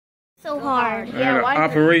So hard. I had an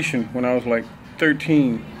operation when I was like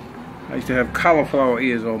 13. I used to have cauliflower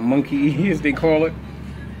ears, or monkey ears they call it.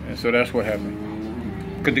 And so that's what happened.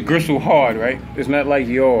 Because the gristle hard, right? It's not like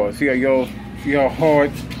yours. See how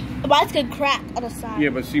hard? Mine's gonna crack on the side. Yeah,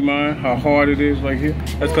 but see mine, how hard it is like here?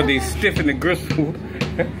 That's because they stiffen the gristle.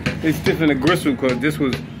 They stiffen the gristle because this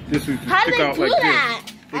was How do they out do like that?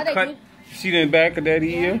 this. They cut, see the back of that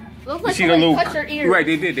ear? Looks like See the little, cut your ear. right,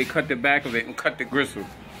 they did. They cut the back of it and cut the gristle.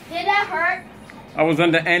 Did that hurt? I was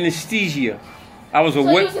under anesthesia. I was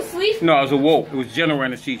awake. So you was asleep? No, I was awoke. It was general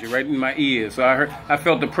anesthesia right in my ears. So I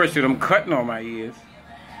felt the pressure of them cutting on my ears.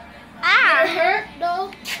 Ah! Did it hurt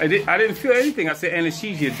though? I didn't feel anything. I said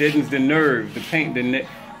anesthesia deadens the nerve, the pain,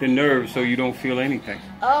 the nerve, so you don't feel anything.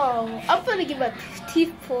 Oh, I'm gonna get my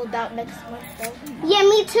teeth pulled out next month though. Yeah,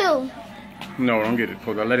 me too. No, don't get it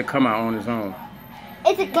pulled out. Let it come out on its own.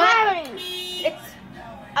 It's a cavity.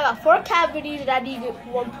 I got 4 cavities and I need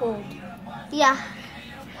 1 pulled. Yeah.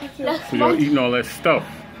 So you're eating all that stuff.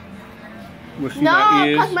 What's in No, my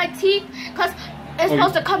ears? because my teeth, because it's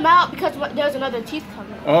supposed to come out because there's another teeth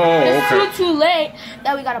coming. Oh, but okay. it's too late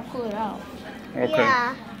that we gotta pull it out. Okay.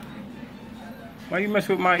 Yeah. Why you mess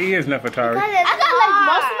with my ears, Nefertari? I got like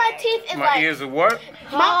most of my teeth is My like ears are what?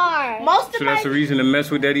 hard. Most of So my that's the reason to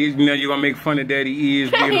mess with daddy. Now you're gonna make fun of daddy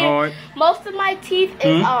ears being hard. most of my teeth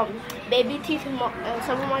is baby teeth and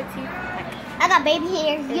some of my teeth. I got baby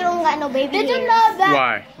hair. You don't got no baby hair. Did you know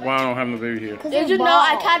that? Why? Why I don't have no baby hair? Did you know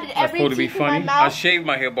I counted That's every supposed to be teeth in my funny. I mouth? shaved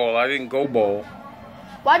my hair bald. I didn't go bald.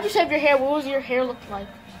 Why'd you shave your hair? What was your hair look like?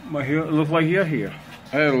 My hair looked like your hair.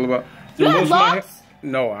 I had a little about. You had most of my hair- locks?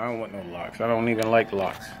 No, I don't want no locks. I don't even like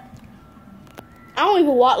locks. I don't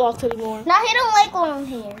even want locks anymore. Now he don't like long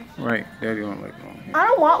hair. Right, daddy don't like long hair. I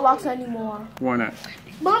don't want locks anymore. Why not?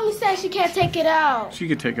 Mommy said she can't take it out. She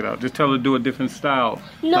could take it out. Just tell her to do a different style,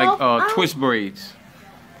 No, like I twist braids.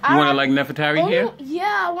 You want it like Nefertari hair?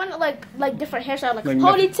 Yeah, I want it like different hairstyle, like a Like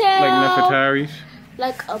ponytail, like Nefertari's.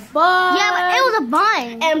 like a bun. Yeah, but it was a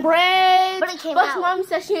bun. and braids. But it came But out. Mommy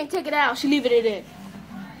said she didn't take it out. She leave it in.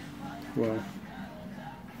 Well,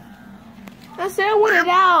 I said I want it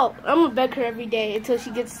out. I'm gonna beg her every day until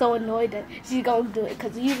she gets so annoyed that she's gonna do it.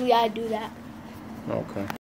 Cause usually I do that. okay.